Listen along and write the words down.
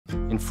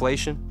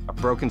inflation, a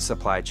broken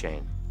supply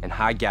chain, and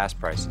high gas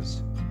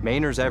prices.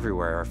 Mainers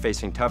everywhere are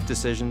facing tough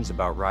decisions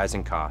about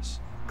rising costs.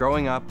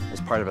 Growing up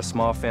as part of a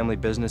small family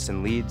business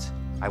in Leeds,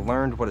 I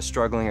learned what a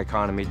struggling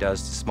economy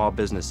does to small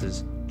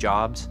businesses,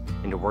 jobs,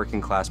 and to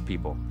working class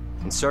people.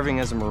 And serving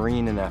as a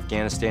Marine in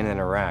Afghanistan and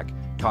Iraq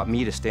taught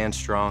me to stand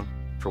strong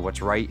for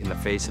what's right in the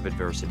face of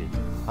adversity.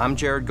 I'm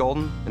Jared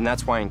Golden, and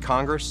that's why in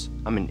Congress,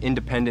 I'm an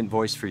independent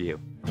voice for you,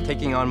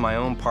 taking on my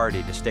own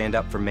party to stand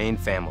up for Maine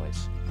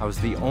families. I was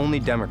the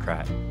only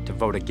Democrat to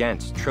vote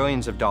against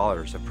trillions of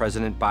dollars of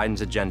President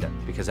Biden's agenda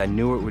because I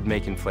knew it would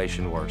make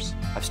inflation worse.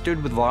 I've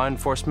stood with law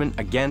enforcement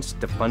against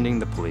defunding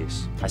the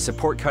police. I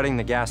support cutting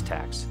the gas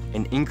tax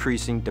and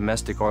increasing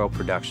domestic oil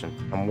production.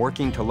 I'm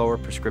working to lower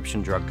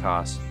prescription drug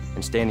costs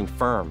and standing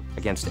firm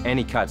against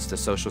any cuts to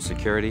Social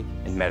Security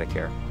and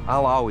Medicare.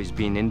 I'll always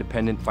be an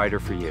independent fighter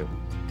for you.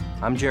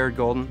 I'm Jared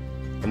Golden,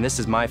 and this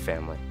is my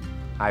family.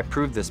 I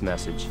approve this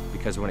message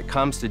because when it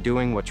comes to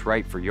doing what's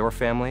right for your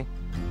family,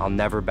 I'll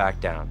never back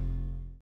down.